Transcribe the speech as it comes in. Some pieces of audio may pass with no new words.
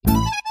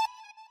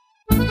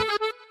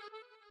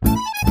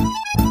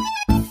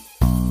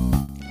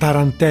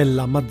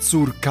tarantella,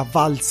 mazurka,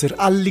 valzer,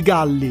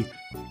 alligalli.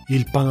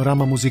 Il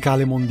panorama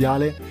musicale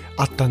mondiale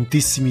ha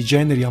tantissimi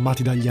generi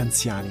amati dagli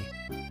anziani.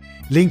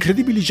 Le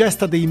incredibili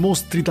gesta dei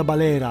mostri da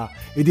balera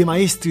e dei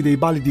maestri dei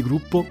balli di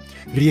gruppo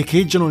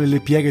riecheggiano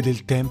nelle pieghe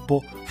del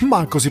tempo,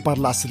 manco si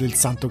parlasse del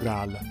Santo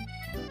Graal.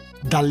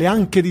 Dalle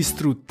anche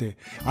distrutte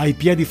ai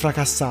piedi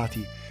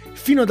fracassati,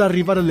 fino ad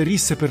arrivare alle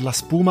risse per la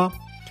spuma,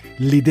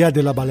 l'idea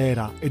della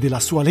balera e della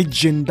sua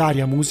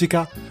leggendaria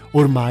musica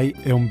ormai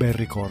è un bel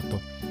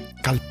ricordo,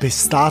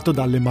 calpestato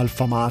dalle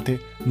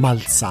malfamate,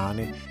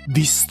 malsane,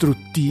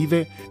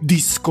 distruttive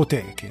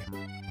discoteche.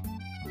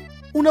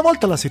 Una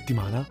volta alla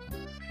settimana,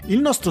 il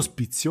nostro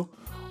ospizio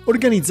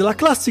organizza la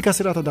classica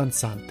serata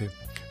danzante,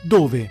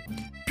 dove,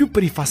 più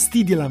per i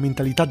fastidi e la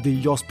mentalità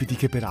degli ospiti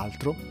che per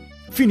altro,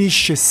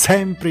 finisce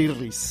sempre in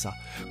rissa,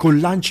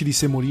 con lanci di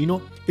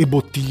semolino e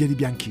bottiglie di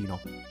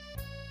bianchino.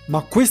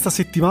 Ma questa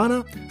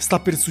settimana sta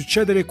per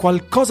succedere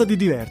qualcosa di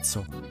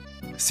diverso.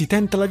 Si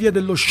tenta la via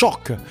dello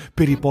shock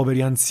per i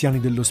poveri anziani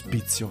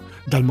dell'ospizio,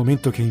 dal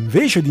momento che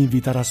invece di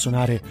invitare a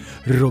suonare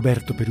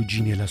Roberto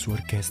Perugini e la sua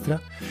orchestra,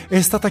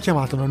 è stata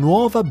chiamata una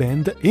nuova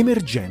band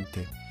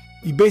emergente.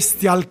 I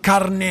Bestial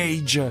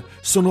Carnage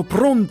sono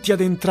pronti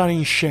ad entrare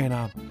in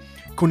scena,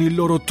 con il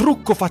loro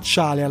trucco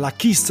facciale alla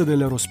Kiss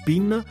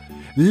dell'Eurospin,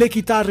 le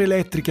chitarre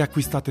elettriche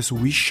acquistate su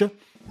Wish,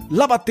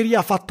 la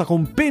batteria fatta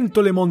con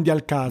pentole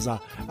Mondial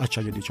Casa,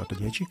 acciaio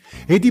 1810,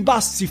 ed i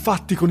bassi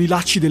fatti con i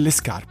lacci delle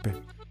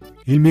scarpe.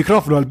 Il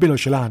microfono almeno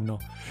ce l'hanno,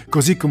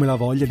 così come la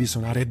voglia di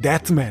suonare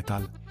death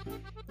metal.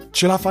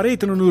 Ce la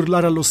farete a non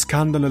urlare allo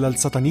scandalo e al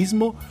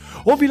satanismo?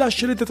 O vi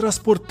lascerete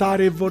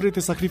trasportare e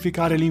vorrete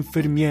sacrificare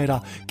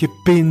l'infermiera che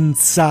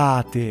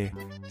pensate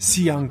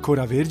sia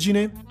ancora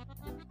vergine?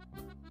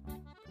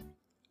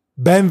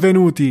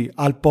 Benvenuti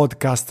al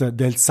podcast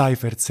del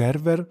Cypher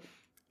Server.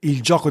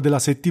 Il gioco della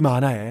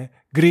settimana è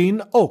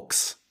Green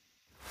Oaks.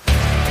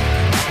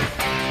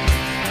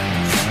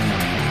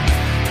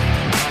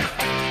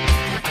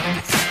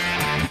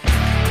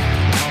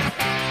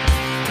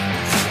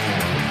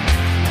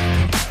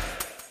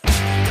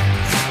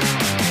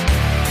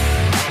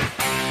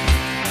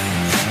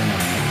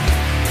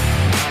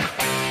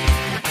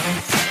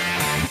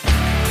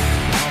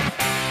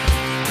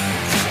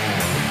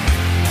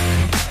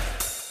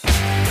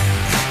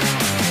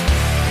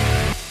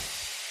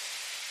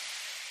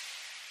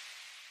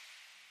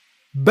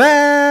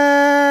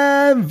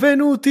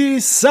 Benvenuti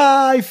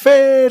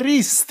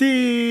cyferisti!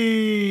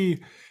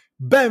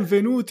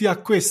 Benvenuti a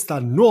questa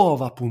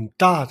nuova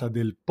puntata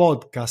del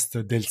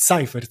podcast del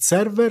Cypher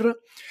Server.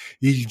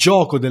 Il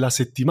gioco della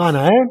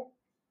settimana è...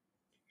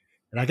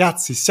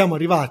 Ragazzi, siamo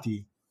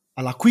arrivati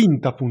alla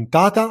quinta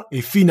puntata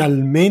e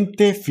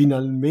finalmente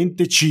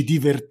ci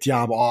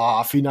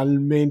divertiamo.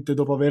 Finalmente,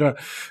 dopo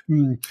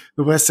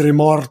essere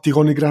morti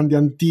con i grandi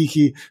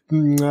antichi,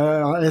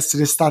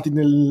 essere stati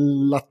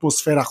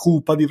nell'atmosfera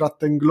cupa di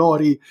Wrath and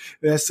Glory,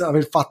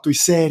 aver fatto i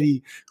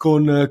seri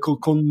con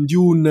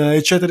Dune,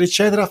 eccetera,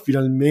 eccetera,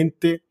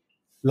 finalmente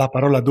la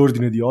parola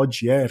d'ordine di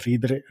oggi è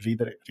ridere.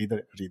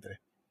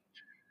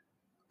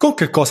 Con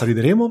che cosa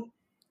rideremo?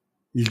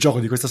 Il gioco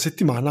di questa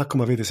settimana,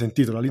 come avete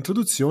sentito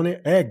dall'introduzione,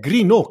 è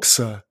Green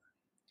Oaks.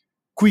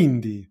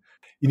 Quindi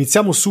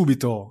iniziamo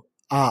subito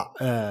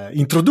a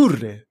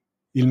introdurre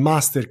il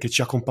master che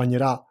ci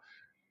accompagnerà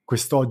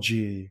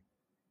quest'oggi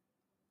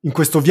in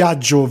questo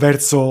viaggio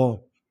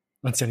verso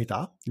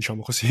l'anzianità,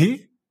 diciamo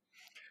così.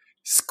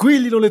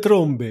 Squillino le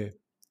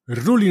trombe,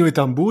 rullino i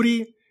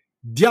tamburi,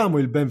 diamo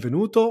il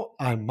benvenuto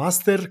al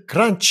master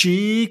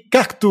Crunchy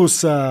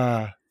Cactus.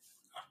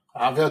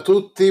 Salve a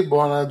tutti,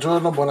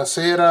 buongiorno,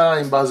 buonasera,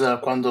 in base a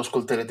quando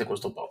ascolterete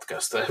questo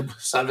podcast.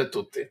 Salve a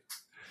tutti.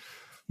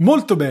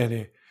 Molto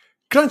bene.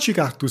 Crunchy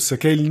Cactus,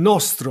 che è il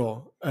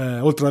nostro,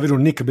 oltre ad avere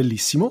un nick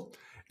bellissimo,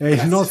 è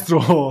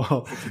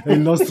il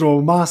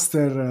nostro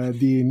master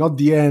di Not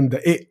the End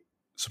e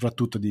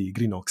soprattutto di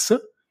Green Oaks.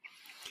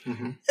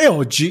 Mm-hmm. E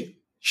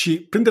oggi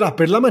ci prenderà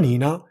per la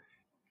manina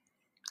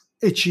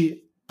e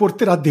ci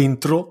porterà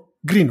dentro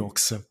Green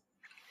Oaks.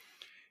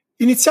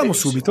 Iniziamo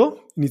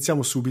subito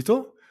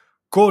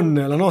con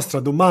la nostra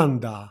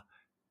domanda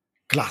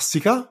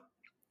classica.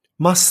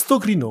 Ma sto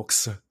Green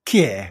Oaks,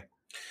 chi è?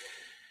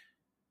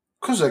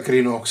 Cos'è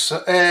Green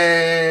Oaks?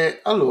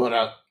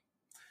 Allora,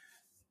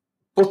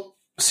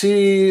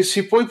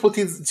 si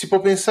può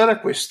pensare a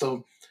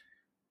questo.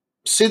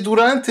 Se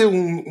durante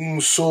un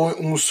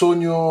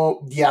sogno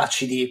di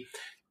acidi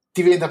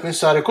ti viene da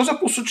pensare cosa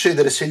può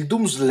succedere se il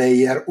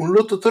Doomslayer, un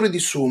lottatore di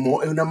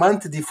sumo e un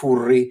amante di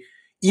furry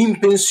in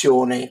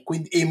pensione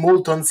e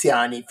molto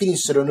anziani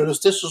finissero nello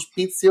stesso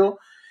ospizio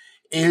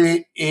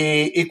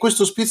e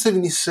questo ospizio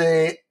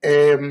venisse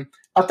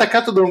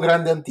attaccato da un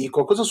grande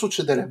antico, cosa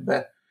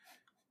succederebbe?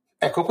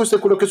 Ecco, questo è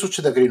quello che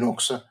succede a Green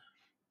Oaks.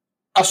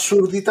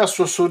 Assurdità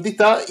su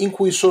assurdità in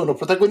cui sono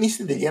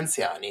protagonisti degli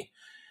anziani,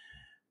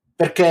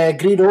 perché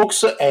Green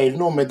Oaks è il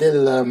nome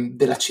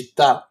della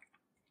città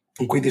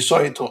in cui di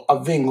solito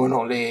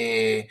avvengono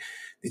i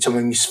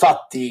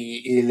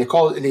misfatti,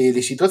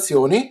 le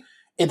situazioni,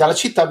 e dalla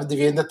città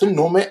viene dato il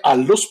nome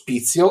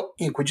all'ospizio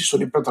in cui ci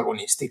sono i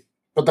protagonisti.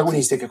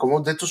 Protagonisti che, come ho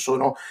detto,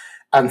 sono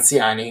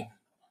anziani,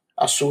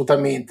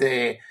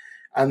 assolutamente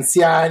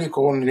anziani,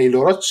 con i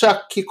loro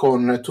acciacchi,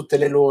 con tutte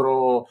le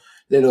loro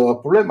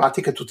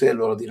problematiche, tutte le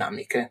loro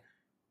dinamiche.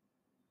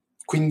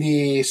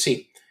 Quindi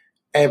sì,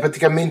 è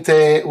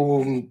praticamente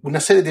una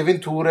serie di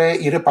avventure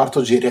in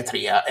reparto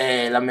geriatria,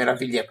 e la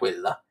meraviglia è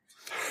quella.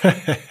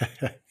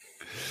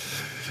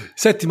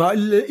 Senti, ma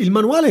il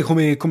manuale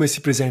come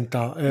si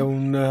presenta?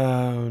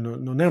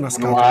 Non è una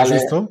scatola, Manuale,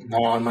 giusto?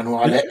 no, il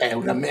manuale è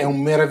un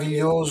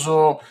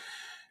meraviglioso,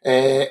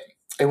 è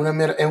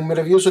un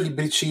meraviglioso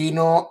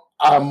libricino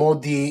a mo'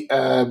 di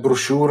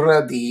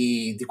brochure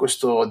di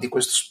questo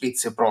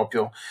spizio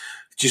proprio.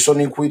 Ci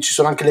sono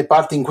anche le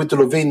parti in cui te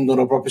lo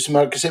vendono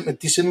proprio,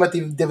 ti sembra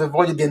ti deve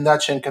voglia di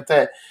andarci anche a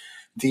te.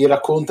 Ti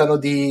raccontano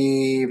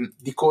di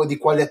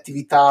quali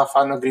attività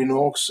fanno a Green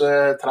Oaks,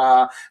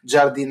 tra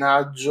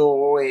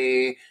giardinaggio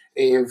e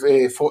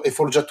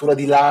forgiatura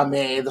di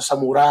lame da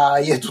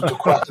samurai e tutto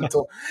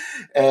quanto.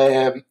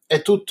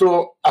 È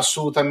tutto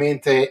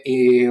assolutamente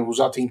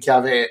usato in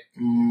chiave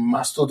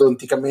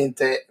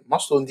mastodonticamente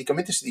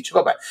si dice,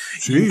 vabbè,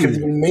 Sì,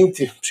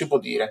 incredibilmente si può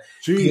dire,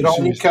 sì, sì.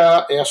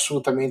 ironica, e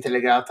assolutamente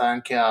legata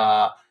anche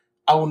a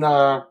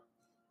una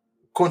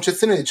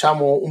concezione,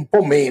 diciamo, un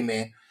po'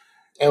 meme.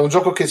 È un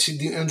gioco che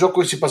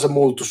si basa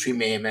molto sui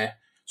meme,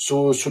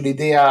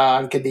 sull'idea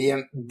anche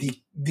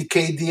di che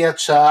idea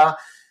c'ha,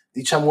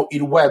 diciamo,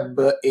 il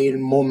web e il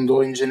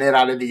mondo in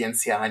generale degli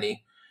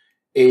anziani.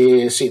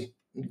 E sì,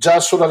 già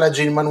solo a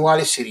leggere il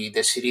manuale si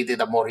ride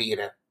da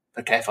morire,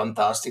 perché è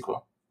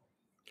fantastico.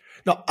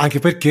 No, anche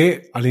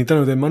perché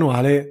all'interno del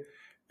manuale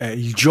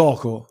il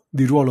gioco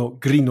di ruolo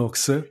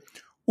Greenox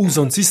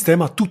usa un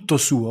sistema tutto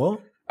suo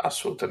che si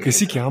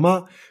Assolutamente.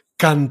 chiama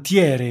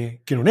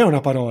cantiere, che non è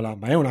una parola,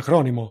 ma è un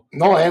acronimo.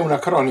 No, è un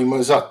acronimo,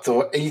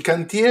 esatto. E il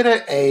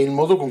cantiere è il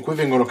modo con cui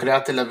vengono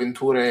create le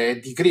avventure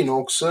di Green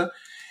Oaks.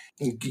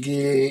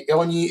 E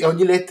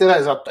ogni lettera,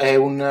 esatto,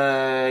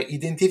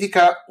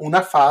 identifica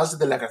una fase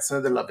della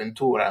creazione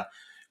dell'avventura.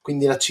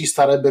 Quindi la C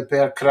starebbe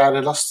per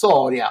creare la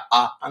storia,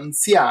 A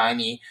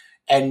anziani,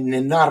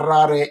 N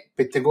narrare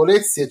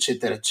pettegolezzi,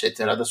 eccetera,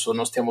 eccetera. Adesso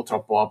non stiamo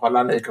troppo a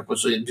parlare perché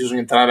poi bisogna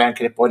entrare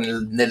anche poi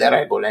nelle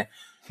regole.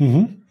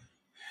 Mhm.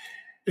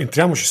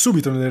 Entriamoci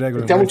subito nelle regole, ma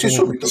Mettiamoci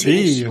entriamo subito, sì,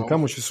 benissimo.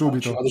 entriamoci No, ci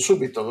subito. vado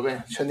subito,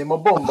 vabbè, ci andiamo a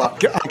bomba.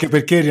 Anche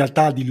perché in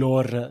realtà di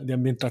lore, di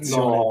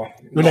ambientazione, No,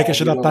 non è che no, c'è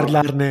di da loro.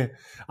 parlarne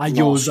a No,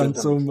 iosa,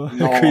 assolutamente. insomma, e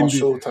No, quindi ci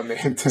si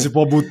assolutamente.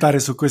 può buttare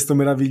su questo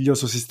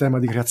meraviglioso sistema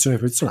di creazione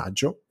del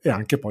personaggio e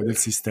anche poi del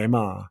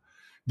sistema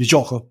di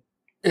gioco.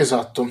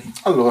 Esatto.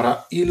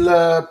 Allora,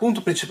 il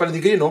punto principale di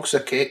Green Oaks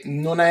è che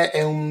non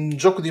è un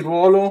gioco di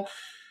ruolo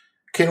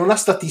che non ha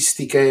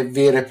statistiche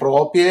vere e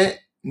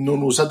proprie,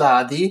 non usa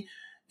dadi,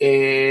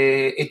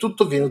 e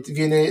tutto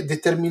viene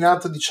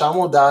determinato,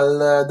 diciamo,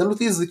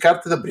 dall'utilizzo di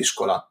carte da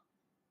briscola.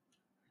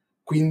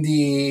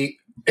 Quindi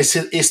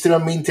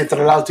estremamente,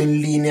 tra l'altro, in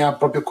linea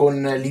proprio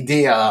con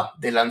l'idea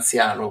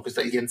dell'anziano,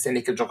 gli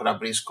anziani che giocano a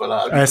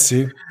briscola, Eh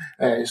sì.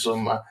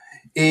 insomma.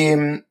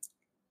 E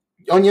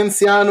ogni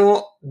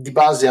anziano di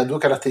base ha due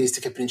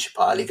caratteristiche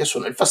principali, che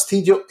sono il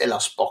fastidio e la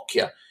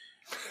spocchia.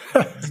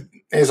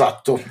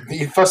 Esatto,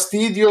 il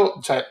fastidio,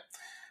 cioè,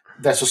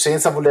 adesso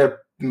senza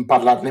voler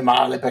parlarne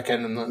male, perché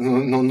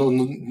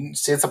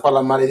senza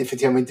parlare male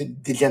effettivamente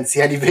degli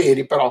anziani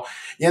veri, però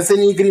gli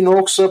anziani di Green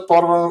Oaks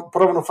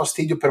provano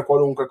fastidio per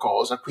qualunque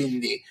cosa,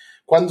 quindi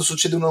quando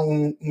succede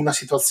una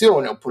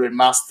situazione, oppure il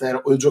master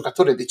o il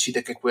giocatore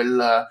decide che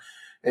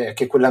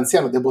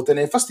quell'anziano debba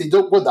ottenere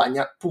fastidio,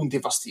 guadagna punti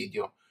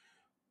fastidio.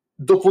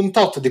 Dopo un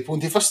tot di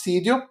punti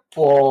fastidio,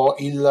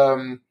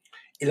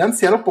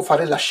 l'anziano può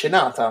fare la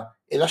scenata,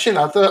 e la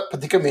scenata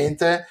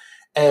praticamente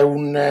è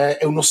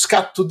uno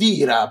scatto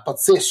d'ira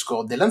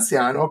pazzesco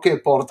dell'anziano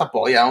che porta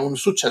poi a un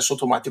successo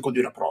automatico di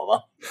una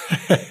prova.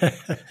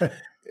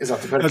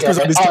 Esatto, perché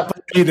Scusa, mi scappa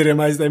a ridere,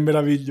 ma è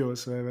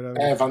meraviglioso, è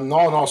veramente.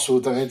 no, no,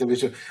 assolutamente.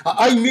 Invece,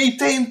 ai miei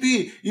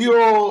tempi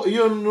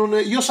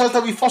io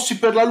saltavo i fossi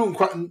per la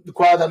lunga.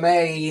 Qua da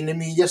me in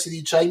Emilia si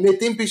dice ai miei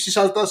tempi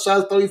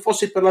saltano i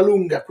fossi per la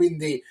lunga.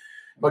 Quindi,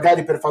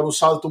 magari per fare un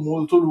salto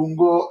molto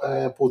lungo,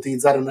 può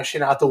utilizzare una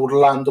scenata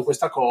urlando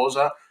questa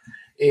cosa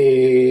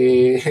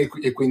e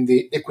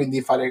quindi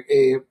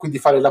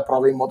fare la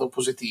prova in modo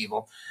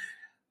positivo.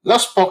 La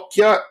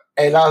spocchia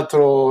è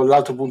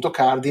l'altro punto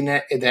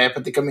cardine, ed è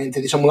praticamente,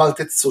 diciamo,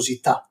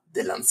 l'altezzosità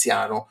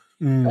dell'anziano.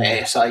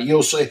 Mm. Sai,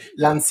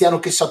 l'anziano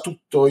che sa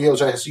tutto, io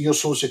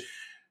sono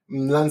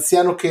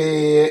l'anziano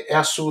che è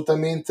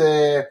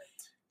assolutamente,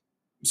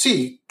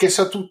 sì, che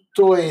sa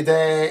tutto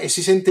e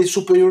si sente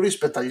superiore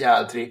rispetto agli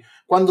altri.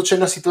 Quando c'è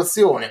una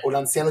situazione o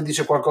l'anziano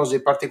dice qualcosa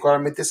di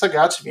particolarmente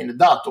sagace, viene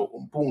dato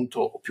un punto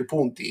o più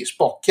punti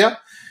spocchia,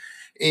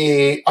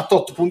 e a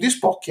tot punti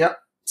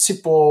spocchia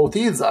si può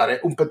utilizzare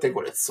un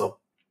pettegolezzo,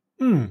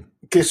 Mm.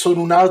 che sono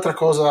un'altra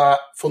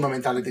cosa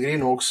fondamentale di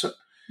Green Oaks,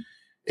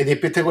 e dei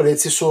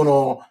pettegolezzi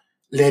sono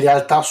le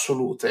realtà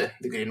assolute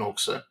di Green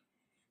Oaks.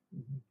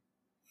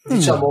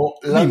 diciamo,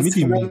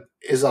 Dimmi.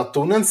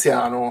 esatto, un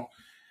anziano,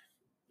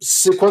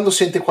 se quando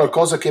sente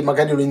qualcosa che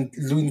magari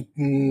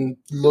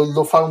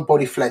lo fa un po'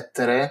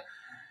 riflettere,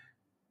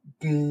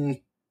 mh,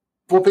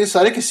 può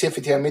pensare che sia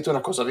effettivamente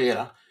una cosa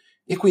vera.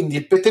 E quindi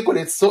il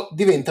pettegolezzo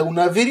diventa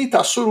una verità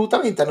assoluta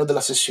all'interno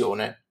della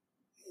sessione.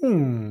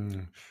 Mm.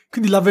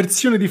 Quindi la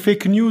versione di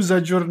fake news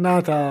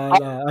aggiornata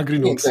alla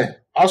Grinox.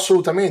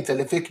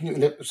 Assolutamente,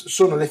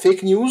 sono le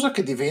fake news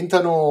che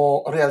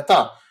diventano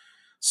realtà.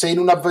 Se in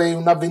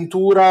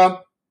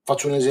un'avventura,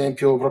 faccio un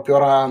esempio proprio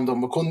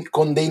random,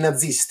 con dei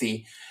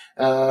nazisti,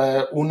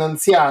 un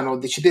anziano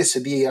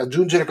decidesse di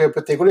aggiungere quel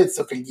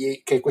pettegolezzo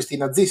che questi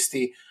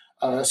nazisti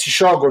si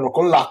sciolgono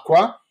con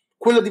l'acqua,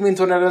 quella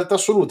diventa una realtà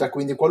assoluta,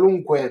 quindi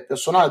qualunque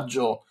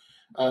personaggio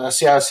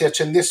si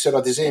accendessero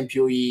ad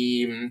esempio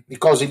i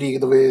cosi lì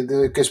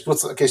che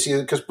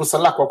spruzza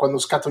l'acqua quando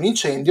scatta un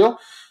incendio,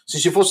 se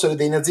ci fossero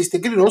dei nazisti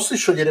grinossi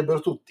scioglierebbero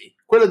tutti.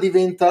 Quella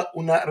diventa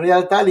una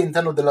realtà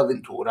all'interno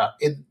dell'avventura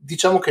e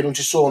diciamo che non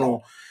ci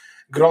sono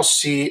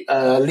grossi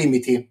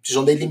limiti, ci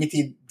sono dei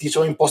limiti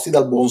diciamo imposti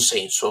dal buon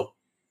senso.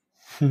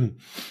 Mm.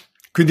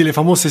 Quindi le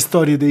famose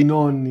storie dei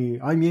nonni,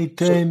 ai miei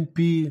So-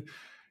 tempi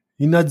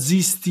i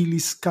nazisti li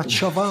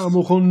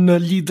scacciavamo con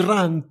gli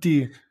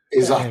idranti.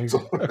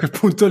 esatto. A quel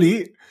punto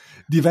lì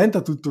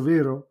diventa tutto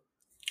vero.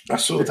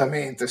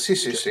 Assolutamente, sì,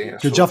 sì, sì,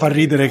 Che già fa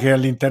ridere assolutamente. che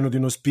all'interno di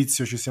un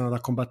ospizio ci siano da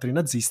combattere i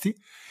nazisti,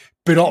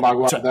 però Ma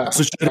cioè, guarda,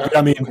 succede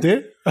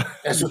veramente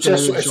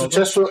all'interno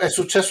del gioco. è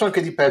successo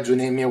anche di peggio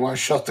nei miei one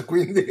shot,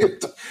 quindi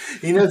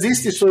i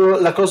nazisti sono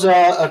la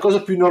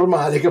cosa più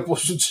normale che può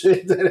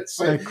succedere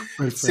Ecco,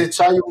 se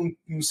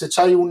perfetto.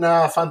 c'hai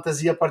una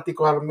fantasia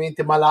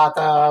particolarmente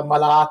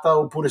malata,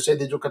 oppure sei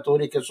dei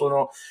giocatori che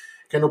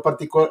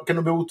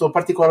hanno bevuto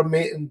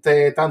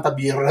particolarmente tanta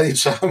birra,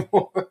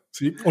 diciamo.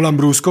 Sì, o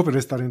Lambrusco per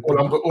restare in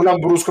tema. O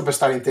Lambrusco per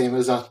stare in tema,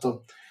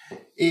 esatto.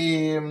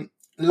 E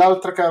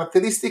l'altra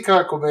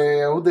caratteristica,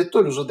 come ho detto,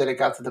 è l'uso delle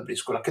carte da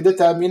briscola, che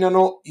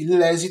determinano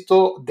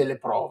l'esito delle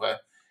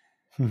prove.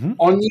 Mhm.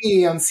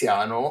 Ogni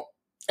anziano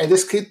è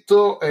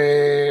descritto,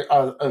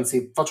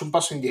 anzi, faccio un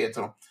passo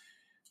indietro.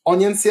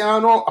 Ogni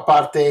anziano, a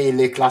parte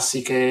le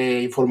classiche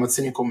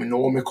informazioni come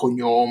nome e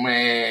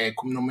cognome,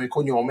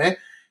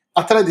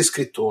 ha tre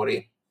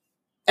descrittori.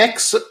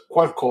 Ex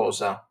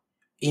qualcosa,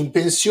 in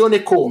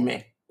pensione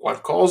come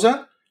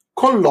qualcosa,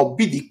 con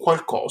l'hobby di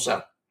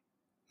qualcosa.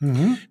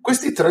 Mhm.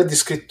 Questi tre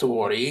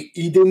descrittori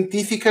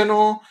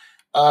identificano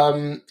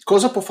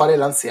cosa può fare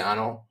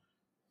l'anziano.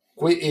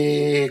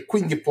 E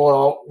quindi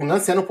un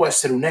anziano può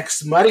essere un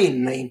ex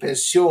marine in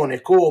pensione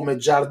come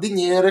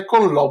giardiniere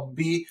con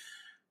l'hobby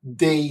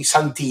dei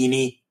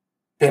santini,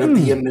 per Mm.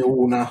 dirne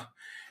una.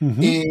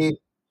 Mhm.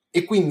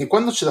 E quindi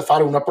quando c'è da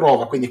fare una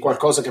prova, quindi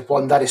qualcosa che può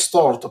andare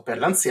storto per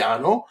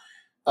l'anziano,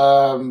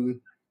 ehm,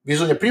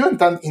 bisogna prima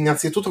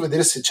innanzitutto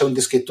vedere se c'è un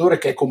descrittore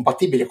che è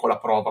compatibile con la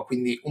prova,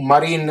 quindi un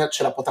marine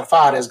ce la potrà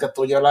fare a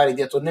sgattoiolare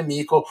dietro il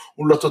nemico,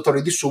 un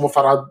lottatore di sumo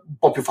farà un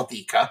po' più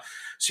fatica,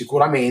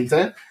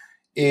 sicuramente,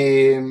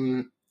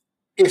 e,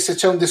 e se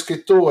c'è un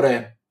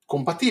descrittore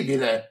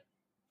compatibile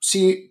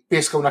si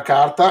pesca una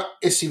carta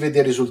e si vede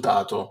il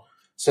risultato.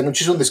 Se non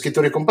ci sono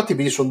descrittori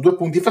compatibili sono 2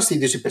 punti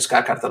fastidio e si pesca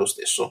la carta lo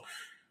stesso.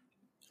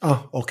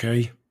 Ah,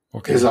 ok,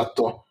 ok,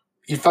 Esatto.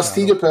 Il chiaro.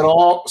 fastidio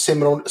però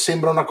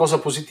sembra una cosa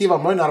positiva,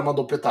 ma è un'arma a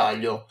doppio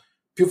taglio.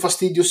 Più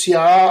fastidio si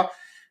ha,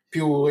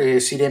 più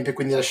si riempie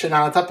quindi la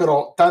scenata,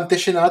 però tante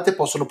scenate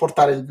possono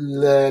portare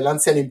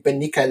l'anziano in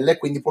pennichelle e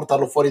quindi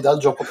portarlo fuori dal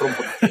gioco per un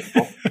po' di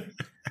tempo.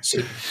 Sì,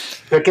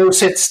 perché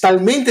si è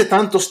talmente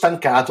tanto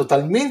stancato,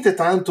 talmente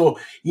tanto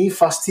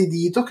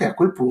infastidito che a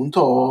quel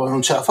punto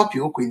non ce la fa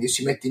più, quindi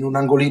si mette in un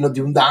angolino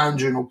di un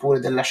dungeon oppure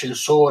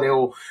dell'ascensore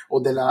o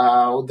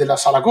della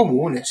sala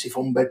comune, si fa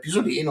un bel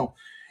pisolino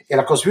e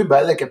la cosa più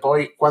bella è che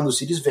poi quando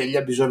si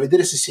risveglia bisogna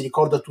vedere se si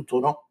ricorda tutto o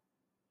no,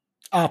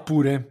 Ah,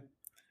 pure.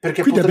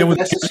 perché Quindi abbiamo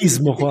potrebbe del essersi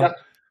realismo qua.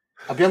 dimenticato.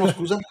 Abbiamo,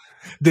 scusa?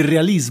 Del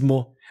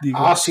realismo, Ah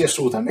dico. sì,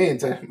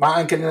 assolutamente, ma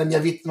anche nella mia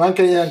vita, ma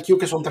anche anch'io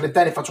che sono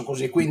trentenni faccio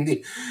così,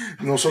 quindi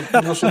non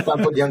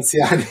soltanto gli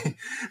anziani,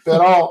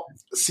 però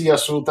sì,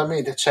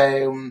 assolutamente,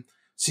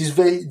 si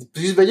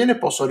svegliano e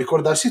possono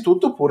ricordarsi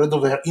tutto oppure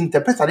dover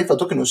interpretare il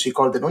fatto che non si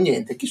ricordano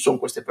niente. Chi sono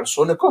queste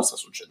persone? Cosa sta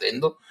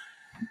succedendo?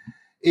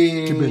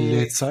 Che E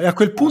bellezza. E a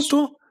quel ass-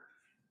 punto,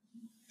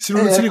 se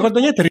non si a quel ricorda punto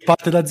niente,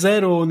 riparte da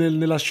zero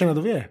nella scena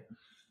dove è.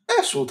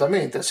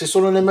 assolutamente, se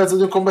sono nel mezzo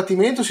di un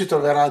combattimento si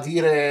troverà a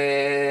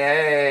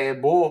dire,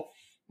 boh,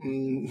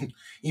 mh,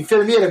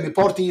 infermiere mi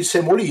porti il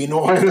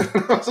semolino,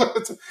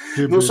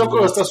 Che non so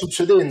cosa sta bellezza.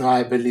 succedendo,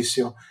 è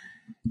bellissimo.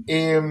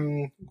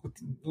 E,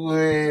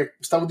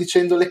 stavo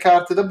dicendo le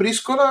carte da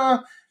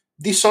briscola,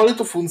 di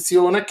solito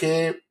funziona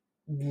che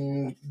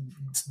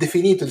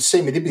definito il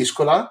seme di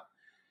briscola,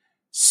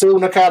 se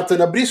una carta è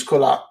una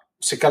briscola,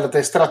 se carta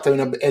estratta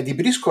è di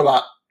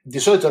briscola, di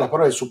solito la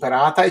parola è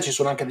superata e ci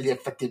sono anche degli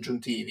effetti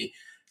aggiuntivi.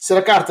 Se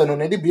la carta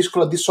non è di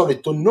briscola, di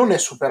solito non è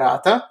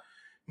superata,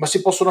 ma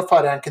si possono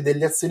fare anche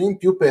delle azioni in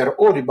più per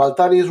o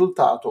ribaltare il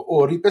risultato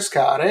o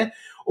ripescare,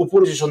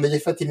 oppure ci sono degli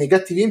effetti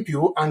negativi in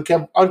più, anche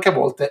a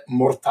volte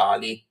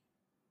mortali.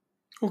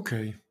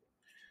 Ok,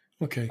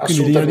 ok.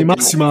 Quindi in linea di Assolutamente no.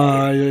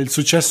 massima il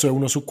successo è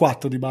 1 su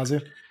 4 di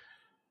base?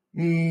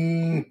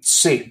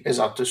 Sì,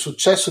 esatto, il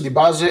successo di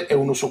base è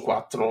 1 su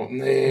 4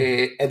 Mhm.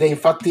 ed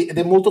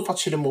è molto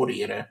facile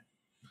morire.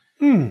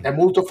 Mm, È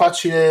molto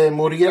facile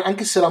morire,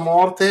 anche se la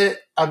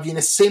morte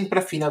avviene sempre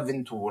a fine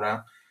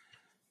avventura.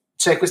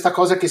 C'è questa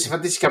cosa che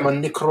infatti si chiama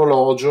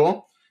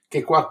necrologio,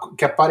 che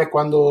appare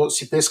quando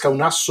si pesca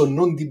un asso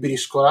non di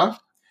briscola,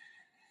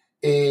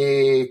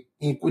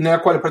 nella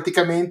quale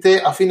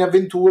praticamente a fine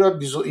avventura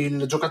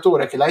il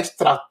giocatore che l'ha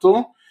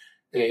estratto,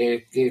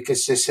 che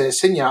si è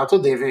segnato,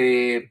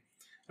 deve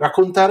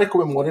raccontare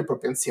come muore il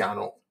proprio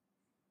anziano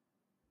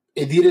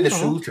e dire le ah,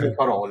 sue ok. ultime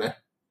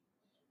parole.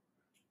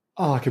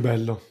 Ah, che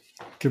bello,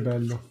 che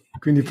bello.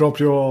 Quindi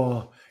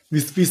proprio,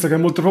 visto che è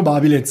molto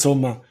probabile,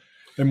 insomma,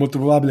 è molto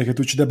probabile che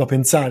tu ci debba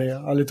pensare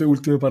alle tue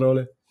ultime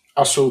parole.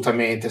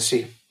 Assolutamente,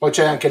 sì. Poi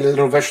c'è anche il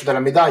rovescio della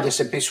medaglia,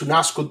 se pensi un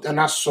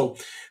asso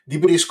di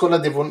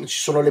briscola ci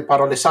sono le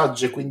parole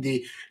sagge,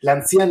 quindi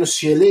l'anziano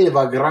si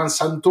eleva, gran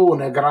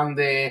santone,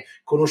 grande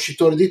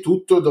conoscitore di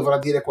tutto e dovrà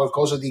dire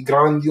qualcosa di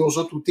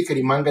grandioso a tutti che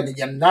rimanga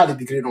negli annali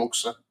di Green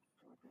Oaks.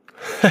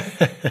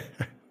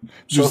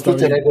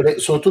 Giustamente.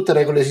 Sono tutte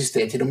regole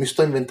esistenti, non mi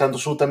sto inventando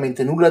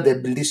assolutamente nulla ed è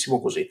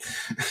bellissimo così.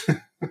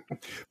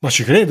 Ma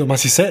ci credo, ma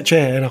cioè,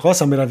 è una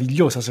cosa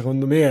meravigliosa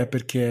secondo me,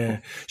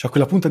 perché c'ha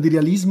quella punta di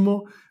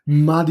realismo,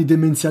 ma di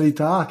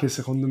demenzialità, che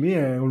secondo me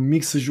è un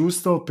mix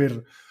giusto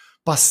per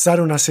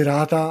passare una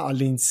serata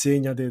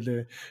all'insegna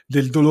del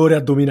dolore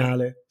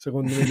addominale,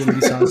 secondo me, delle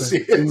risate. Sì,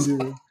 è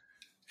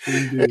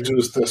Quindi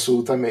giusto,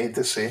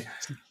 assolutamente, sì.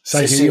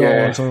 sai Sì, che sì,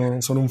 io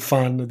sono un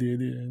fan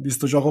di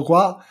sto gioco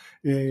qua,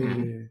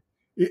 Mhm.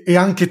 e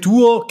anche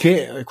tuo,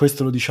 che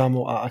questo lo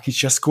diciamo a chi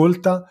ci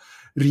ascolta,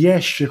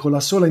 riesce con la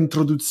sola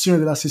introduzione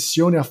della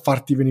sessione a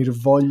farti venire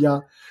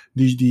voglia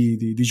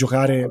di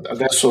giocare.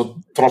 Adesso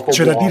troppo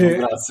C'è da buono, dire,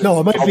 grazie,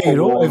 no, ma è troppo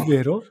vero, è buono.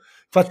 vero.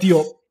 Infatti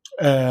io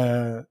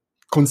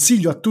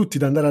consiglio a tutti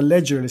di andare a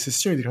leggere le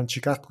sessioni di Crunchy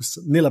Cactus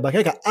nella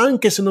bacheca,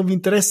 anche se non vi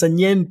interessa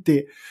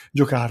niente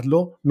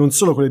giocarlo, non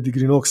solo quelle di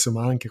Green Oaks,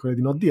 ma anche quelle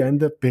di Not The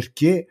End,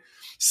 perché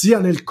sia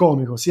nel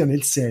comico sia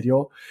nel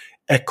serio,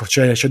 ecco,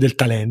 c'è del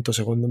talento,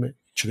 secondo me,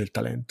 c'è del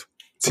talento.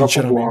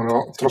 Sinceramente, Troppo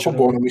buono,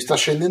 sinceramente. mi sta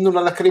scendendo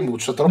una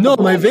lacrimuccia, troppo No,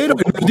 ma è buono, vero e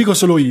troppo non lo buono. dico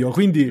solo io,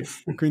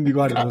 quindi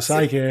guarda, lo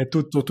sai Grazie, che è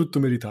tutto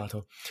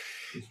meritato.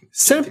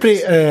 Sempre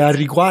gentilissimo. a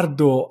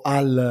riguardo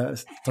al,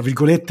 tra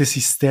virgolette,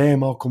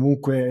 sistema o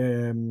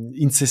comunque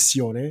in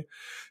sessione,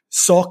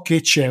 so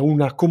che c'è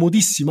una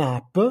comodissima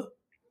app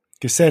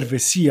che serve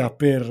sia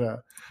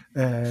per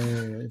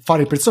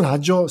fare il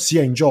personaggio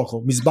sia in gioco.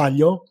 Mi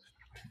sbaglio?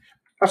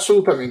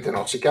 Assolutamente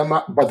no, si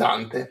chiama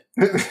Badante.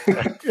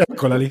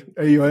 Eccola lì,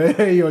 e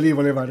io lì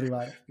volevo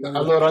arrivare.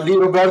 Allora, lì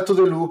Roberto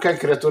De Luca, il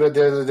creatore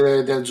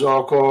del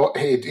gioco,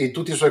 e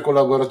tutti i suoi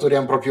collaboratori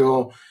hanno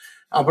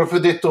proprio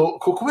detto: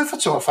 Come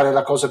facciamo a fare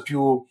la cosa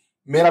più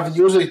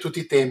meravigliosa di tutti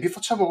i tempi?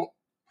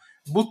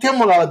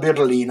 Buttiamola alla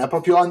berlina,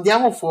 proprio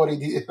andiamo fuori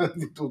di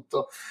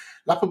tutto.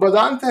 L'app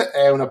Badante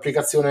è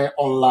un'applicazione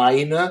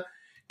online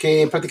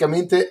che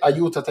praticamente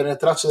aiuta a tenere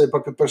traccia del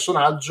proprio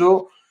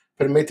personaggio,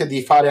 permette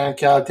di fare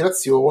anche altre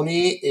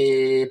azioni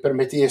e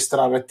permette di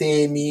estrarre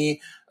temi,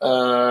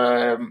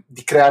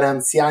 di creare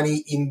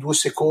anziani in 2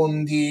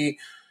 secondi,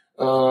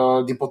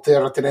 di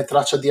poter tenere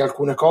traccia di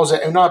alcune cose.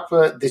 È un'app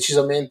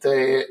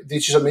decisamente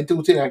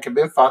utile e anche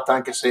ben fatta,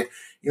 anche se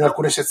in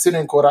alcune sezioni è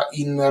ancora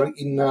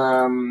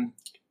in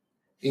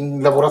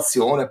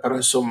lavorazione, però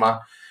insomma,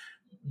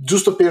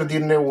 giusto per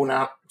dirne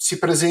una, si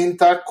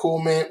presenta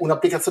come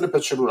un'applicazione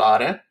per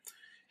cellulare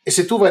e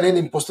se tu vai nelle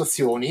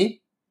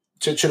impostazioni,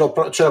 ce l'ho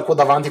qua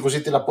davanti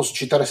così te la posso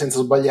citare senza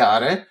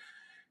sbagliare,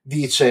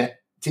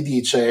 ti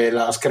dice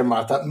la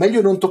schermata, meglio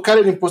non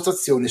toccare le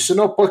impostazioni, se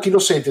no poi chi lo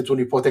sente tuo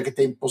nipote che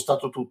ti ha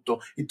impostato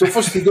tutto, il tuo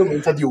fastidio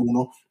aumenta di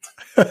 1.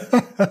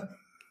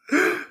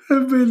 È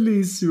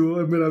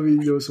bellissimo, è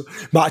meraviglioso.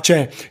 Ma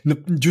cioè,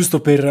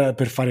 giusto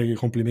per fare i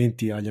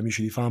complimenti agli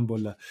amici di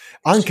Fumble,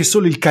 anche Sì.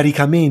 solo il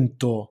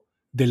caricamento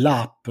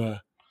dell'app,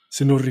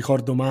 se non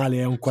ricordo male,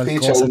 è un Sì,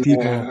 qualcosa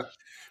tipo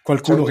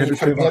qualcuno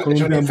che va con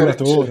un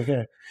deambulatore. Che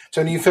è.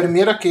 c'è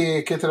un'infermiera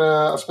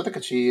aspetta che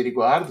ci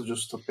riguardo,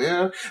 giusto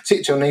per... Sì,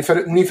 c'è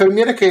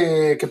un'infermiera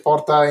che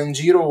porta in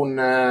giro un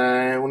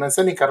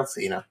anziano in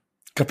carrozzina.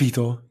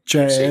 Capito?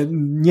 Cioè, Sì,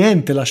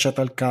 niente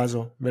lasciato al caso,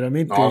 no,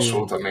 veramente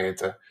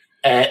assolutamente.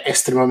 È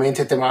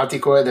estremamente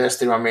tematico ed è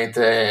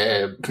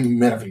estremamente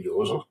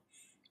meraviglioso.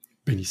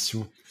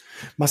 benissimo.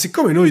 Ma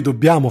siccome noi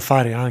dobbiamo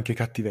fare anche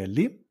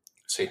cattivelli,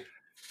 Sì,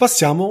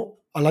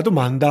 passiamo alla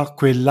domanda,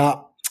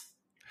 quella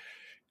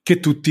che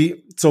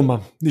tutti,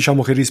 insomma,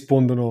 diciamo che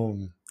rispondono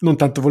non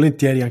tanto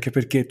volentieri, anche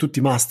perché tutti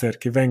i master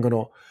che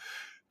vengono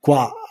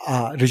qua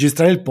a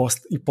registrare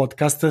il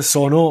podcast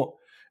sono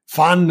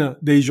fan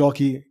dei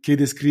giochi che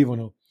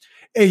descrivono.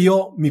 E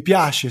io mi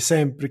piace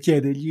sempre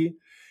chiedergli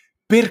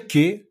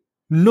perché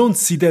non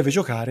si deve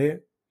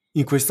giocare,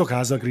 in questo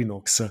caso, a Green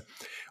Oaks.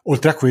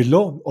 Oltre a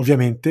quello,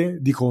 ovviamente,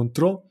 di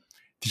contro,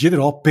 ti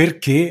chiederò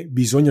perché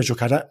bisogna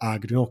giocare a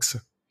Green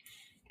Oaks.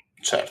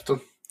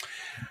 certo.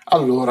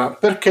 Allora,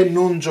 perché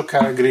non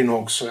giocare a Green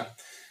Oaks?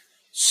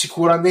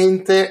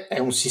 Sicuramente è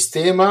un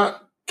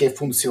sistema che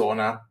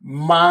funziona,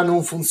 ma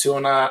non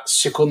funziona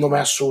secondo me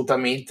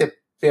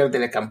assolutamente per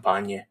delle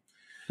campagne.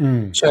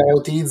 Mm. Cioè,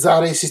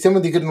 utilizzare il sistema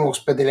di Green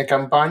Oaks per delle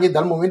campagne,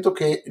 dal momento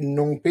che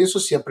non penso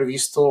sia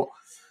previsto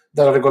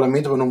dal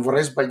regolamento, non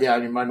vorrei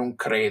sbagliarmi, ma non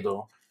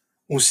credo,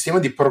 un sistema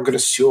di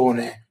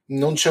progressione,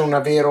 non c'è un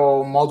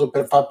vero modo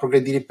per far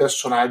progredire i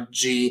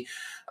personaggi,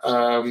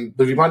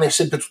 rimane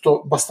sempre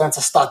tutto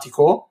abbastanza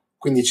statico,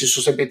 quindi ci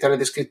sono sempre i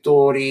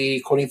teledescrittori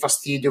con il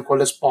fastidio, con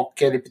le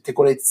spocche, le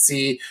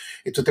pettegolezzi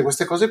e tutte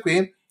queste cose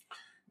qui.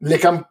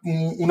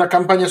 Una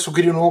campagna su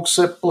Green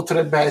Oaks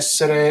potrebbe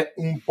essere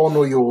un po'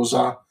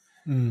 noiosa.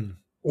 Mm.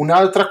 Un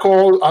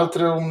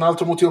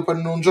altro motivo per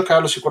non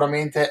giocarlo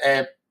sicuramente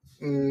è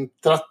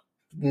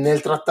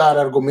nel trattare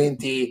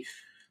argomenti,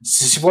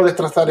 se si vuole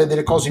trattare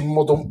delle cose in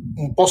modo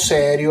un po'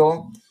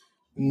 serio,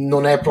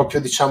 non è proprio,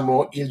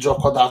 diciamo, il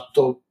gioco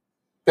adatto,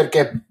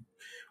 perché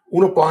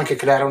uno può anche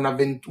creare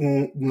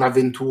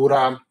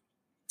un'avventura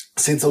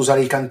senza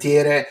usare il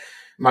cantiere,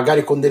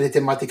 magari con delle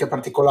tematiche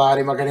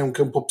particolari, magari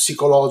anche un po'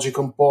 psicologiche,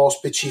 un po'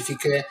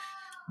 specifiche,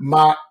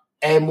 ma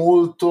è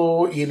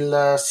molto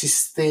il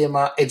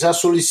sistema, e già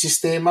solo il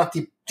sistema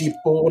ti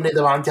pone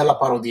davanti alla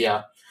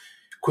parodia,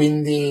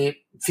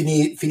 quindi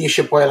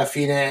finisce poi alla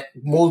fine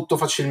molto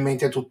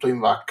facilmente tutto in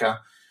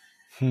vacca.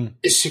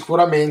 E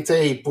sicuramente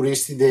i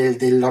puristi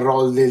del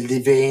roll dei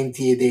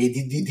 20 e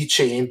di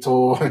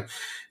 100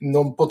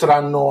 non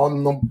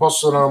possono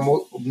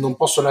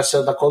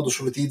essere d'accordo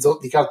sull'utilizzo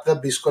di carte da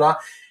briscola,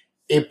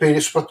 e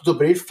soprattutto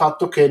per il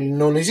fatto che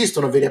non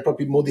esistono veri e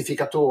propri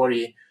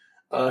modificatori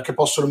che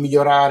possono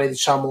migliorare,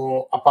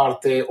 diciamo, a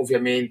parte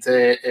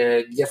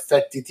ovviamente gli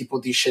effetti tipo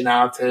di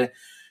scenate,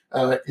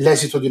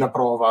 l'esito di una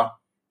prova.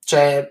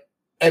 Cioè,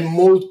 è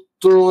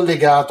molto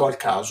legato al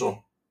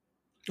caso.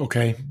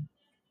 Ok.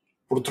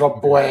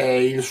 Purtroppo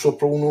è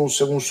un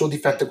suo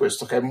difetto è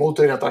questo, che è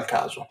molto legato al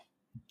caso.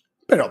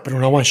 Però per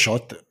una one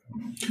shot.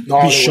 No,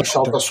 le one B-shot.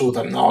 shot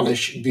assolutamente, no, le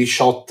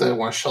B-shot,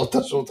 one shot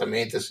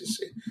assolutamente, sì,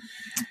 sì.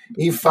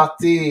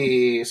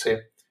 Infatti, sì.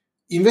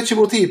 Invece i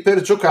motivi per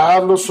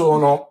giocarlo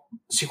sono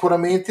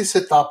sicuramente il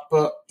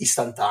setup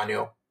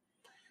istantaneo,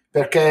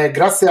 perché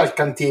grazie al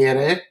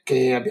cantiere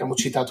che abbiamo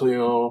citato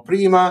io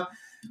prima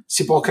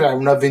si può creare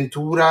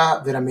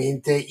un'avventura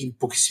veramente in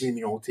pochissimi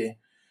minuti,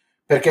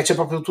 perché c'è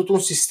proprio tutto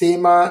un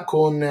sistema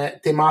con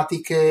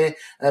tematiche,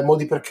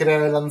 modi per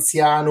creare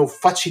l'anziano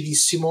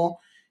facilissimo,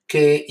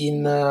 che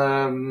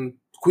in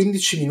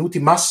 15 minuti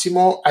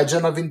massimo hai già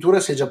un'avventura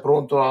e sei già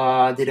pronto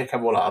a dire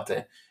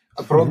cavolate,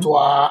 pronto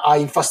a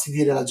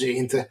infastidire la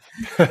gente.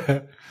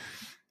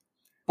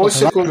 No, Poi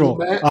tra secondo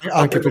l'altro, me... Oh,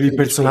 anche per prego, il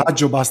dimmi, scusa.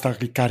 personaggio basta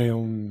cliccare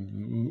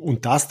un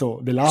tasto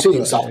Sì, dell'app e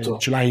esatto.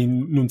 ce l'hai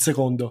in un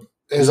secondo.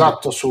 Quindi,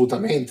 Esatto,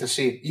 assolutamente,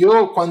 sì.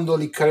 Io quando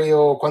li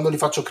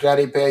faccio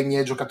creare per i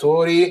miei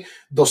giocatori,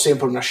 do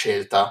sempre una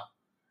scelta.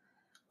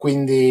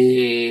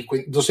 Quindi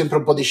do sempre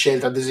un po' di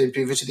scelta, ad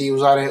esempio, invece di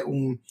usare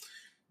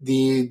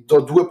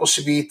do due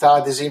possibilità,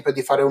 ad esempio,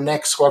 di fare un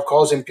ex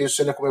qualcosa in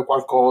pensione come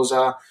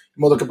qualcosa, in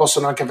modo che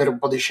possano anche avere un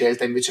po' di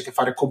scelta invece che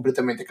fare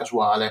completamente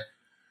casuale.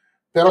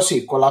 Però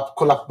sì, con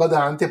l'app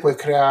badante puoi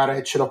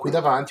creare, ce l'ho qui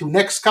davanti, un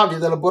ex cavio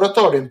da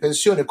laboratorio in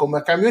pensione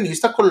come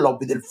camionista con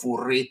lobby del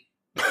furry.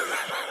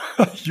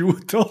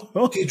 aiuto.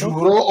 Ti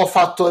giuro, ho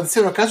fatto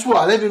azione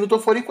casuale, è venuto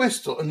fuori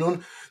questo,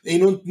 non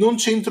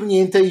c'entro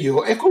niente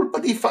io, è colpa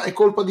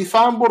di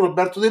Fambo,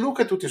 Roberto De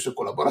Luca e tutti i suoi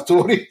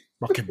collaboratori.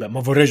 Ma che bello,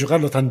 ma vorrei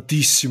giocarlo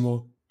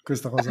tantissimo,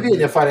 questa cosa Vieni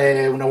a qui.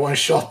 fare una one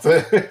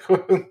shot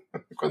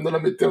quando la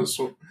mettiamo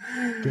su.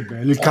 Che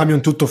bello, il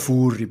camion tutto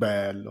furry,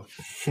 bello.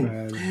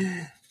 Bello.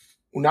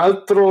 Un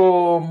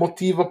altro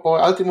motivo,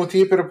 poi, altri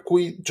motivi per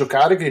cui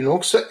giocare Green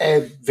Oaks: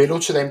 è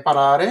veloce da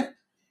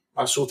imparare,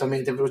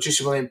 assolutamente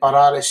velocissimo da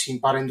imparare, si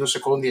impara in 2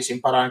 secondi e si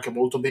impara anche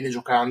molto bene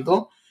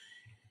giocando,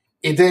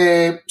 ed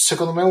è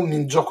secondo me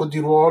un gioco di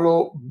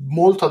ruolo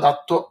molto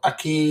adatto a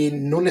chi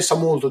non ne sa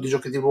molto di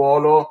giochi di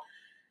ruolo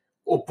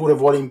oppure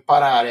vuole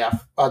imparare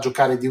a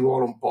giocare di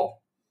ruolo un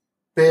po',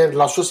 per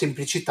la sua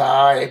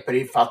semplicità e per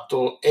il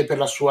fatto e per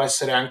la sua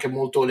essere anche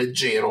molto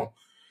leggero,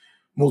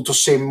 molto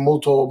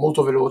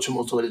veloce,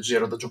 molto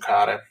leggero da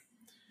giocare.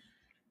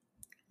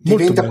 Molto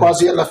bello.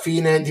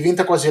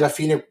 Diventa quasi alla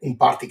fine un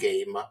party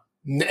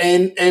game.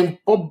 È un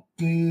po',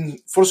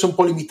 forse un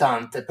po'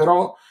 limitante,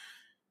 però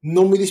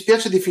non mi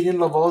dispiace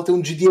definirlo a volte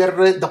un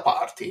GDR da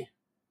party.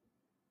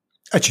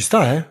 Ci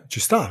sta, eh? Ci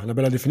sta, una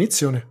bella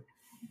definizione.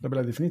 Una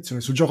bella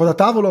definizione. Sul gioco da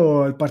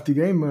tavolo il party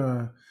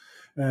game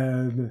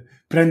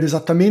prende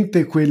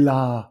esattamente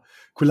quella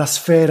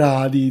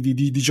sfera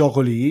di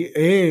gioco lì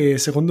e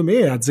secondo me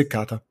è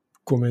azzeccata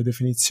come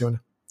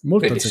definizione.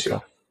 Molto Benissimo.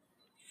 azzeccata.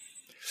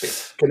 Sì,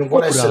 che non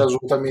vuole essere Ora,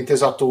 assolutamente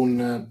esatto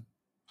un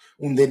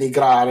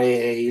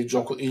denigrare il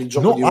gioco no, di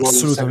ruolo in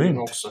sé, assolutamente.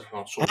 no,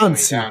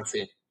 assolutamente,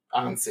 Anzi,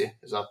 anzi,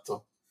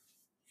 esatto.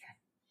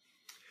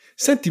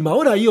 Senti, ma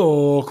ora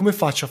io come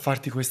faccio a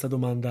farti questa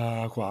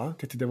domanda qua,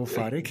 che ti devo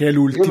fare, che è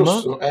l'ultima?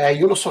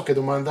 Io lo so che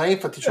domanda è,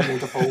 infatti c'ho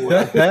molta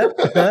paura.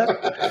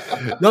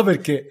 No,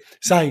 perché,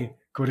 sai,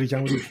 con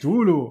Richiamo di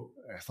Cthulhu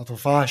è stato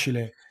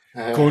facile,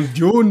 con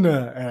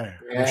Dune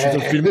è uscito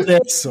il film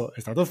adesso, è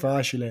stato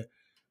facile,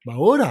 ma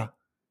ora,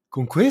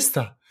 con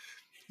questa,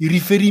 i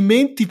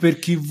riferimenti per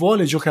chi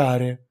vuole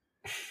giocare,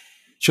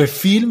 cioè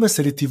film,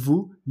 serie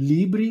TV,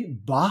 libri,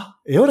 bah,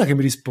 e ora che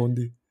mi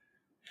rispondi?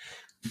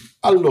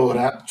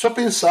 Allora, ci ho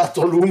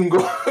pensato a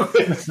lungo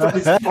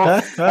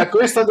a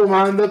questa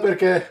domanda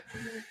perché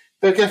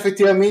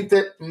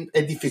effettivamente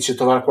è difficile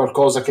trovare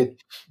qualcosa che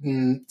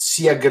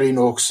sia Green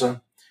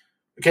Oaks.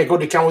 Perché con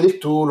Richiamo di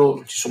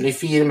Cthulhu ci sono i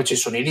film, ci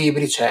sono i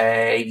libri,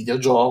 c'è i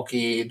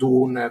videogiochi,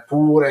 Dune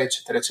pure,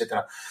 eccetera,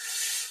 eccetera.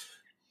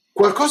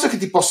 Qualcosa che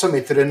ti possa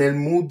mettere nel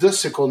mood,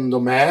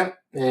 secondo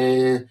me,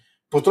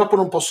 purtroppo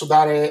non posso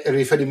dare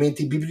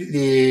riferimenti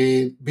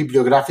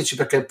bibliografici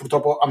perché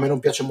purtroppo a me non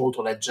piace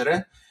molto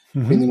leggere,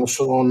 quindi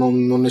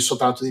non ne so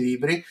tanto di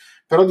libri,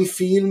 però di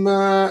film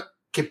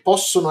che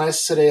possono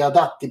essere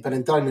adatti per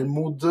entrare nel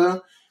mood,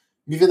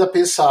 mi viene da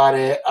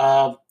pensare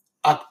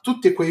a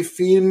tutti quei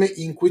film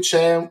in cui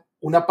c'è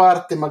una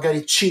parte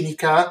magari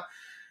cinica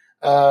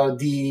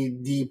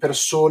di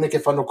persone che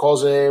fanno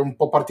cose un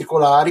po'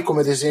 particolari,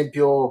 come ad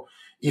esempio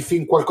il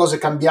film Qualcosa è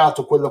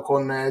cambiato, quello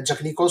con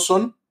Jack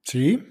Nicholson.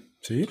 Sì.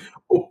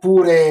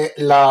 Oppure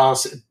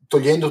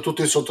togliendo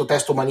tutto il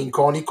sottotesto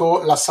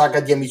malinconico, la saga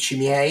di Amici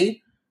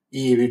miei,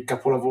 i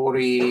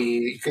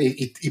capolavori,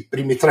 i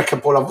primi 3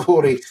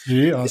 capolavori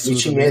di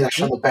Amici miei,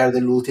 lasciando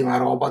perdere l'ultima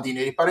roba di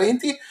Neri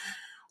Parenti.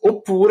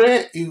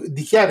 Oppure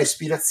di chiara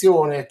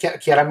ispirazione,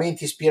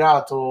 chiaramente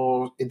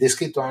ispirato e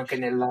descritto anche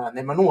nel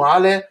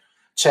manuale,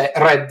 c'è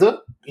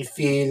Red, il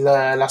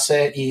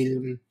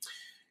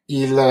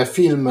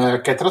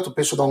film che è tratto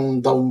penso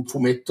da un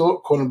fumetto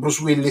con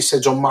Bruce Willis e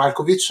John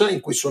Malkovich, in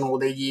cui sono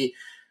degli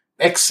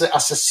ex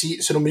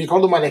assassini, se non mi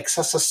ricordo male, ex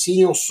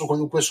assassini o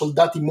comunque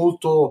soldati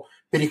molto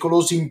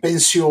pericolosi in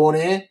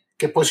pensione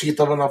che poi si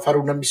ritrovano a fare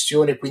una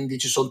missione, quindi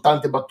ci sono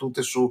tante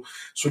battute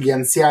sugli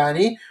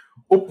anziani.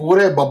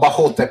 Oppure Baba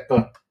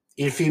Hotep,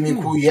 il film in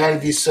cui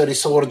Elvis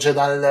risorge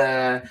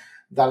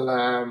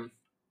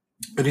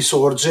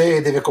risorge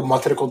e deve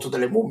combattere contro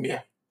delle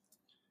mummie.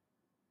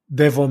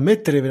 Devo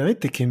ammettere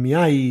veramente che mi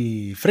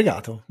hai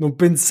fregato. Non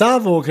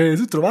pensavo che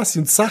tu trovassi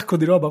un sacco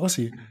di roba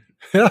così.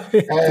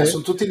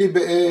 Sono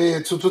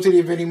tutti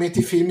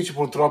riferimenti filmici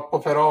purtroppo,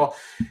 però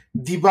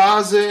di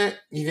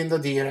base mi viene da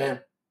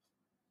dire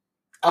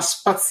a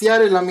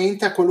spaziare la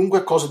mente a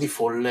qualunque cosa di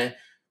folle.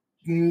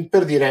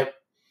 Per dire,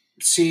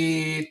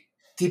 se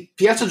ti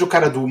piace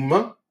giocare a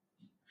Doom,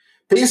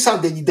 pensa a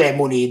degli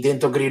demoni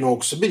dentro Green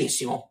Oaks,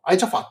 benissimo, hai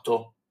già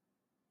fatto.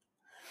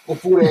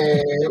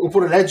 Oppure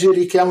leggi il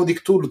Richiamo di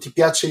Cthulhu, ti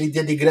piace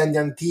l'idea di grandi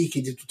antichi,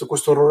 di tutto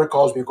questo orrore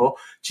cosmico,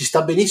 ci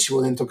sta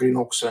benissimo dentro Green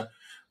Oaks.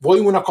 Vuoi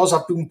una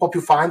cosa un po'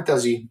 più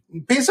fantasy?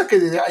 Pensa che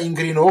in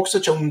Green Oaks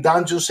c'è un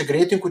dungeon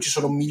segreto in cui ci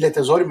sono 1000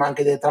 tesori, ma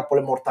anche delle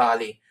trappole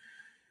mortali.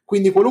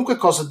 Quindi qualunque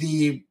cosa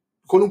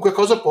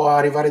può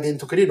arrivare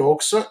dentro Green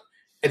Oaks,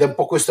 ed è un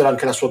po' questa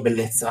anche la sua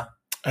bellezza.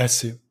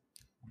 Sì.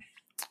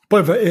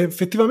 Poi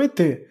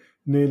effettivamente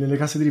nelle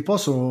case di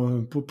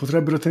riposo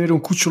potrebbero tenere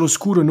un cucciolo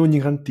scuro in ogni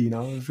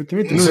cantina.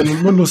 Effettivamente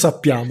noi non lo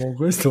sappiamo.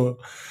 Questo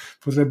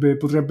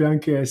potrebbe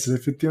anche essere.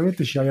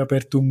 Effettivamente ci hai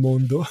aperto un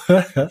mondo.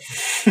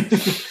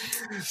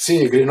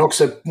 Sì, Green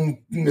Oaks è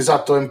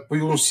esatto, è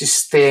più un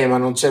sistema,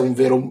 non c'è un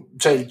vero,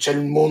 c'è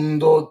il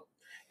mondo,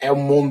 è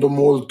un mondo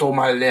molto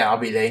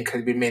malleabile,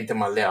 incredibilmente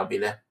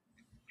malleabile.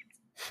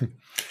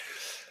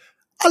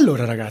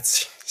 Allora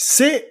ragazzi,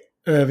 se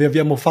vi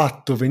abbiamo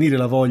fatto venire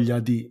la voglia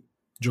di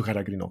giocare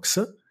a Green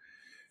Oaks,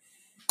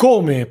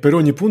 come per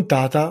ogni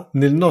puntata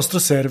nel nostro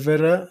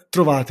server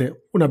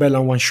trovate una bella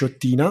one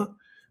shottina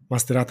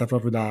masterata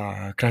proprio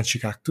da Crunchy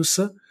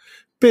Cactus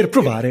per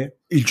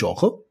provare il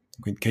gioco,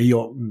 che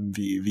io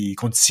vi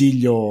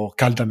consiglio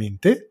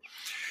caldamente.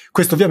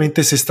 Questo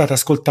ovviamente se state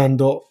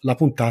ascoltando la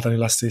puntata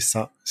nella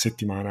stessa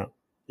settimana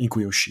in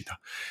cui è uscita.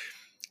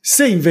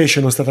 Se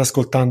invece non state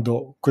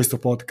ascoltando questo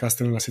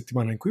podcast nella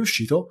settimana in cui è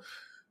uscito,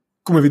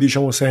 come vi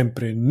diciamo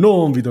sempre,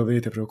 non vi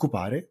dovete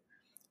preoccupare,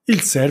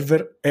 il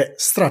server è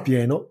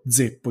strapieno,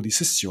 zeppo di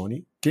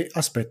sessioni che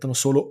aspettano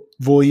solo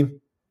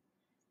voi.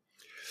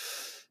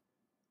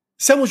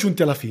 Siamo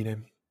giunti alla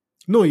fine.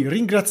 Noi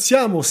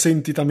ringraziamo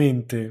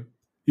sentitamente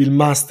il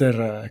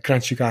master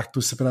Crunchy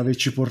Cactus per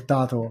averci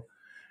portato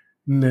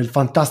nel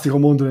fantastico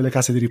mondo delle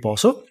case di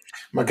riposo.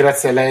 Ma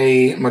grazie a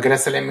lei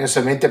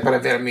immensamente per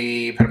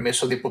avermi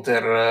permesso di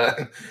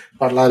poter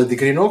parlare di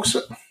Green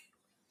Oaks.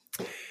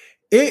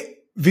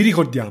 E vi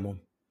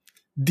ricordiamo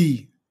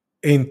di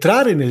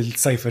entrare nel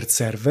Cypher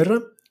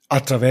server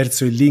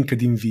attraverso il link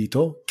di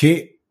invito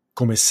che,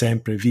 come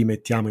sempre, vi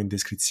mettiamo in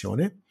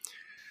descrizione.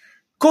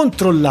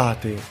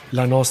 Controllate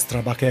la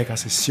nostra bacheca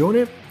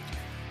sessione,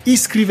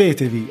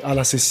 iscrivetevi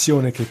alla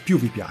sessione che più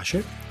vi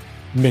piace,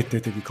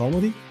 mettetevi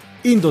comodi,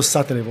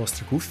 indossate le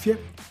vostre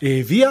cuffie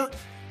e via,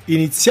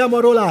 iniziamo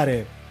a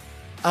rolare.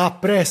 A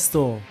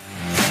presto!